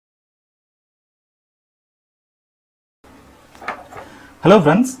Hello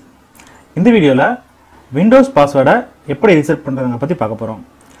friends, in this video, Windows password எப்படி reset பண்றதுங்க பத்தி பார்க்க போறோம்.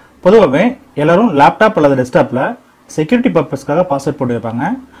 பொதுவாவே எல்லாரும் லேப்டாப் அல்லது டெஸ்க்டாப்ல செக்யூரிட்டி பர்பஸ்க்காக பாஸ்வேர்ட் போட்டு வைப்பாங்க.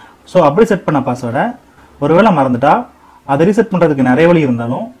 சோ அப்படி செட் பண்ண பாஸ்வேர்டை ஒருவேளை மறந்துட்டா அதை ரீசெட் பண்றதுக்கு நிறைய வழி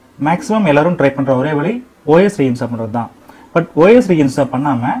இருந்தாலும் மேக்ஸिमम எல்லாரும் ட்ரை பண்ற ஒரே வழி OS ரீஇன்ஸ்டால் பண்றது தான். பட் OS ரீஇன்ஸ்டால்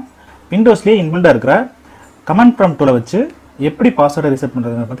பண்ணாம விண்டோஸ்லயே இன்பில்டா இருக்கிற கமாண்ட் ப்ராம்ப்ட் டூலை வச்சு எப்படி பாஸ்வேர்டை ரீசெட்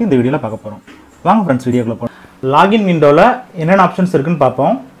பண்றதுங்க பத்தி இந்த வீடியோல பார்க்க போறோம். வாங்க फ्रेंड्स வீடியோக்குள்ள போலாம். லாகின் விண்டோல என்னென்ன ஆப்ஷன்ஸ் இருக்குன்னு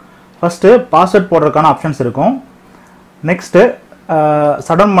பாப்போம். ஃபர்ஸ்ட் பாஸ்வேர்ட் போடுறதுக்கான ஆப்ஷன்ஸ் இருக்கும். நெக்ஸ்ட்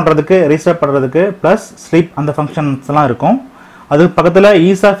ஷட்டவுன் பண்றதுக்கு ரீஸ்டார்ட் பண்றதுக்கு பிளஸ் ஸ்லீப் அந்த ஃபங்க்ஷன்ஸ் எல்லாம் இருக்கும். அது பக்கத்துல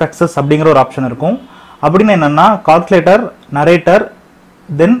ஈஸ் ஆஃப் ஆக்சஸ் அப்படிங்கிற ஒரு ஆப்ஷன் இருக்கும். அப்படின்னு என்னன்னா calculator, narrator,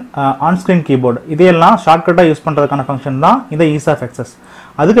 then on screen keyboard இதையெல்லாம் ஷார்ட்கட்டா யூஸ் பண்றதுக்கான ஃபங்க்ஷன் தான் இந்த ஈஸ் ஆஃப் ஆக்சஸ்.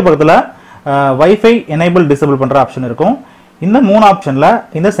 அதுக்கு பக்கத்துல வைஃபை எனேபிள் டிசேபிள் பண்ற ஆப்ஷன் இருக்கும். இந்த மூணு ஆப்ஷன்ல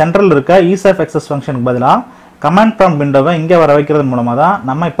இந்த சென்ட்ரல் இருக்க ஈஸ் ஆஃப் ஆக்சஸ் ஃபங்க்ஷனுக்கு பதிலா கமாண்ட் ப்ராம்ப்ட் விண்டோவை இங்க வர வைக்கிறது மூலமா தான்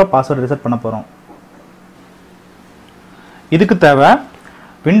நம்ம இப்ப பாஸ்வேர்ட் ரீசெட் பண்ண போறோம். இதுக்கு தேவை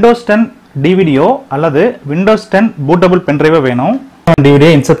விண்டோஸ் 10 டிவிடியோ அல்லது விண்டோஸ் 10 பூட்டபிள் பென் டிரைவ் வேணும்.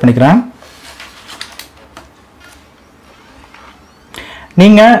 டிவிடியை இன்சர்ட் பண்ணிக்கிறேன்.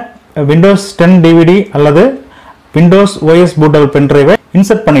 நீங்க விண்டோஸ் 10 டிவிடி அல்லது Windows OS bootable pen டிரைவை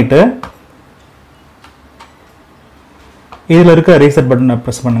insert பண்ணிட்டு இதுல இருக்க ரீசெட் பட்டனை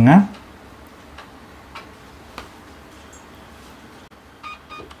பிரஸ் பண்ணுங்க.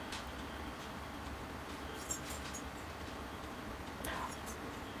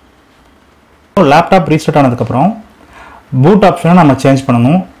 லேப்டாப் ரீஸ்டார்ட் ஆனதுக்கு அப்புறம் பூட் ஆப்ஷனை நம்ம சேஞ்ச்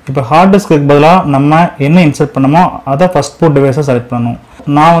பண்ணணும். இப்போ ஹார்ட் டிஸ்க்கு பதிலாக நம்ம என்ன இன்சர்ட் பண்ணமோ அதை ஃபர்ஸ்ட் பூட் டிவைஸை செலக்ட் பண்ணணும்.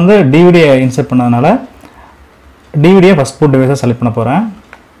 நான் வந்து டிவிடியை இன்சர்ட் பண்ணதுனால டிவிடியை ஃபர்ஸ்ட் பூட் டிவைஸை செலக்ட் பண்ண போகிறேன்.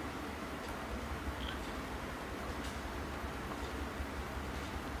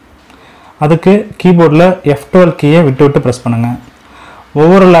 அதுக்கு கீபோர்டில் F12 கீயை விட்டு விட்டு ப்ரெஸ் பண்ணுங்கள்.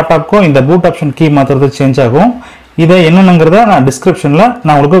 ஒவ்வொரு லேப்டாப்புக்கும் இந்த பூட் ஆப்ஷன் கீ மாற்றுறது சேஞ்ச் ஆகும். இதை என்னென்னங்கிறத நான் டிஸ்கிரிப்ஷனில்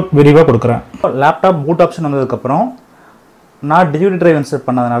நான் உங்களுக்கு விரிவாக கொடுக்குறேன். லேப்டாப் பூட் ஆப்ஷன் வந்ததுக்கப்புறம் நான் டிவிடி டிரைவ் இன்சர்ட்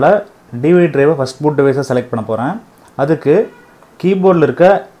பண்ணதுனால டிவிடி டிரைவை ஃபஸ்ட் பூட் டிவைஸை செலக்ட் பண்ண போகிறேன். அதுக்கு கீபோர்டில் இருக்க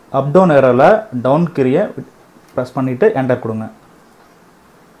அப் டவுன் ஏரோவில் டவுன் கீயை ப்ரெஸ் பண்ணிவிட்டு என்டர் கொடுங்க.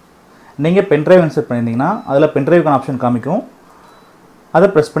 நீங்கள் பென் டிரைவ் இன்சர்ட் பண்ணியிருந்தீங்கன்னா அதில் பென் டிரைவுக்கான ஆப்ஷன் காமிக்கும். அதை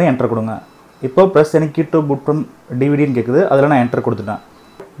ப்ரெஸ் பண்ணி என்டர் கொடுங்க. இப்போ press any key to boot from டிவிடின்னு கேட்குது. அதில் நான் என்டர் கொடுத்துட்டேன்.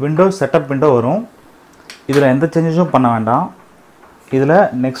 விண்டோஸ் செட்டப் விண்டோ வரும். இதில் எந்த சேஞ்சஸும் பண்ண வேண்டாம். இதில்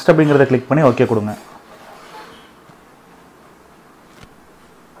நெக்ஸ்ட் அப்படிங்கிறத கிளிக் பண்ணி ஓகே கொடுங்க.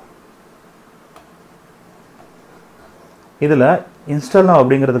 இதில் இன்ஸ்டால் நவ்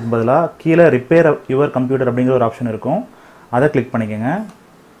அப்படிங்கிறதுக்கு பதிலாக கீழே ரிப்பேர் யுவர் கம்ப்யூட்டர் அப்படிங்கிற ஒரு ஆப்ஷன் இருக்கும். அதை கிளிக் பண்ணிக்கோங்க.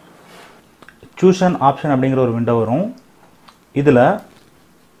 சூஸ் அன் ஆப்ஷன் அப்படிங்கிற ஒரு விண்டோ வரும். இதில்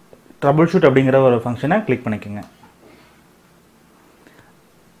ட்ரபிள் ஷூட் அப்படிங்கிற ஒரு ஃபங்க்ஷனை கிளிக் பண்ணிக்கோங்க.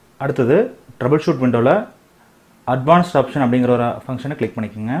 அடுத்தது ட்ரபிள் ஷூட் விண்டோவில் அட்வான்ஸ்ட் ஆப்ஷன் அப்படிங்கிற ஒரு ஃபங்க்ஷனை கிளிக்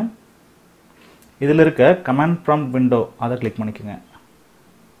பண்ணிக்கோங்க. இதில் இருக்க கமாண்ட் ப்ராம்ப்ட் விண்டோ அதை கிளிக் பண்ணிக்கோங்க.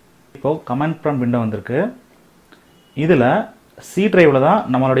 இப்போது கமாண்ட் ப்ராம்ப்ட் விண்டோ வந்திருக்கு. இதில் சி டிரைவில் தான்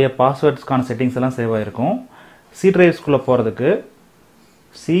நம்மளுடைய பாஸ்வேர்ட்ஸ்க்கான செட்டிங்ஸ் எல்லாம் சேவ் ஆகிருக்கும். சி டிரைவ்ஸ்குள்ளே போகிறதுக்கு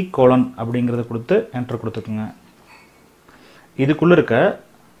C:* அப்படிங்கிறத கொடுத்து என்டர் கொடுத்துக்குங்க. இதுக்குள்ளே இருக்க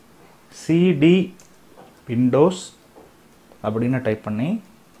CD விண்டோஸ் அப்படின்னு டைப் பண்ணி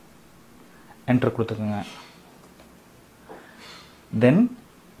என்டர் கொடுத்துக்குங்க. தென்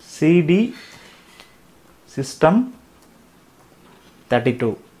CD சிஸ்டம்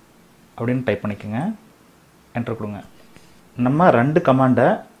 32 அப்படின்னு டைப் பண்ணிக்கோங்க. என்டர் கொடுங்க. நம்ம ரெண்டு கமாண்டை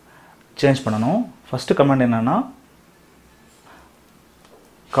சேஞ்ச் பண்ணணும். ஃபஸ்ட்டு கமாண்ட் என்னன்னா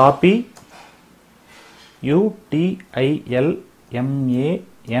copy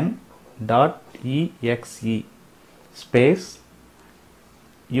utilman.exe space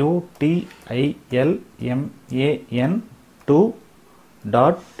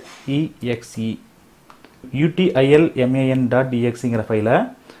utilman2.exe utilman.exe ஃபைலை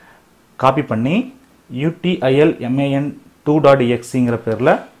காப்பி பண்ணி utilman2.exeங்கிற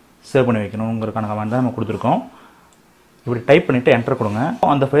பேரில் சேவ் பண்ணி வைக்கணுங்கிறதுக்கான கமாண்ட் தான் நம்ம கொடுத்துருக்கோம். இப்படி டைப் பண்ணிவிட்டு என்டர் கொடுங்க.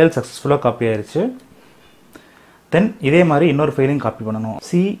 அந்த ஃபைல் சக்ஸஸ்ஃபுல்லாக காப்பி ஆயிடுச்சு. தென் இதே மாதிரி இன்னொரு ஃபைலையும் காப்பி பண்ணணும்.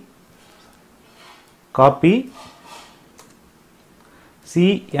 காப்பி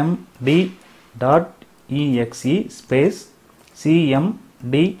cmd.exe ஸ்பேஸ்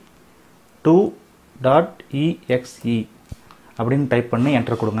cmd2.exe அப்படின்னு டைப் பண்ணி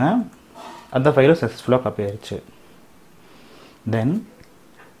என்டர் கொடுங்க. அந்த ஃபைலும் சக்ஸஸ்ஃபுல்லாக காப்பி ஆயிடுச்சு. தென்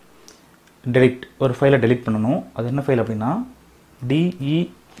டெலிட் ஒரு ஃபைலை டெலிட் பண்ணணும். அது என்ன ஃபைல் அப்படின்னா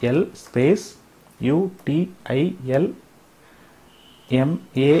del ஸ்பேஸ்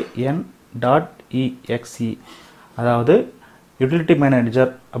utilman.exe அதாவது utility manager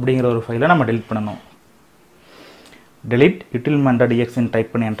அப்படிங்கிற ஒரு ஃபைலை நம்ம delete பண்ணணும். delete utility.exe ன்னு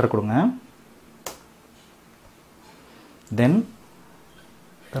டைப் பண்ணி enter கொடுங்க. then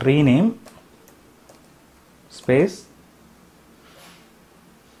rename space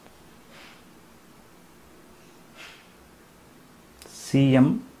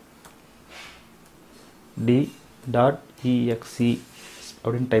cmd.exe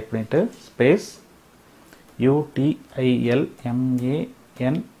அப்படின்னு டைப் பண்ணிட்டு ஸ்பேஸ்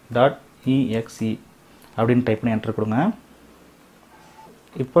utilman.exe அப்படின்னு டைப் பண்ணி என்டர் கொடுங்க.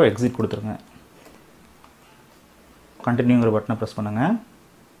 இப்போ எக்ஸிட் கொடுத்துருங்க. கண்டினியூங்கிற பட்டனை ப்ரெஸ் பண்ணுங்க.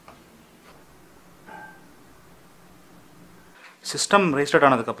 சிஸ்டம் ரெஜிஸ்டர்ட்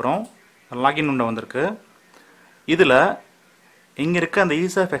ஆனதுக்கப்புறம் லாகின் விண்டோ வந்திருக்கு. இதில் இங்கே இருக்க அந்த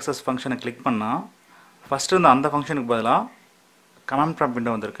ஈஸ் ஆஃப் எக்ஸஸ் ஃபங்க்ஷனை கிளிக் பண்ணால் ஃபஸ்ட்டு இருந்த அந்த ஃபங்க்ஷனுக்கு பதிலாக கமாண்ட் ப்ராம்ப்ட்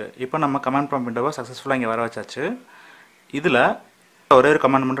விண்டோ வந்திருக்கு. இப்போ நம்ம கமாண்ட் ப்ராம்ப்ட் விண்டோவை சக்ஸஸ்ஃபுல்லாக இங்கே வர வச்சாச்சு. இதில் ஒரே ஒரு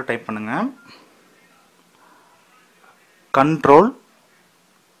கமாண்ட் மட்டும் டைப் பண்ணுங்கள். control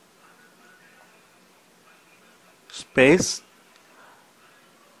space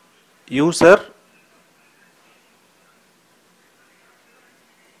user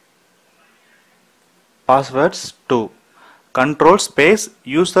passwords 2 control space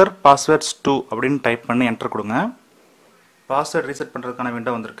user passwords 2 அப்படின்னு டைப் பண்ணி என்டர் கொடுங்க. பாஸ்வேர்ட் ரீசெட் பண்ணுறதுக்கான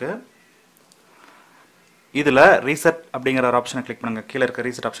விண்டோ வந்திருக்கு. இதில் ரீசெட் அப்படிங்கிற ஒரு ஆப்ஷனை கிளிக் பண்ணுங்கள். கீழே இருக்க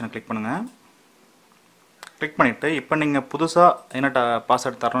ரீசெட் ஆப்ஷனை கிளிக் பண்ணுங்கள். கிளிக் பண்ணிவிட்டு இப்போ நீங்கள் புதுசாக என்ன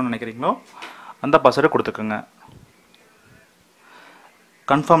பாஸ்வேர்டு தரணும்னு நினைக்கிறீங்களோ அந்த பாஸ்வேர்டை கொடுத்துக்குங்க.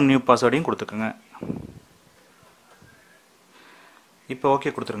 Confirm new பாஸ்வேர்டையும் கொடுத்துக்குங்க. இப்போ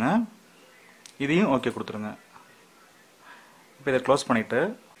ஓகே கொடுத்துருங்க. இதையும் ஓகே கொடுத்துருங்க. இப்போ இதை க்ளோஸ் பண்ணிவிட்டு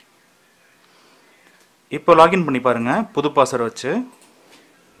இப்போ லாகின் பண்ணி பாருங்கள் புது பாஸ்வேர்டு வச்சு.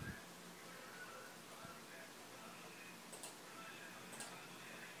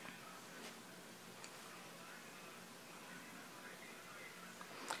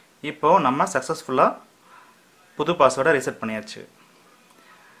 இப்போ நம்ம சக்ஸஸ்ஃபுல்லாக புது பாஸ்வேர்டை ரீசெட் பண்ணியாச்சு.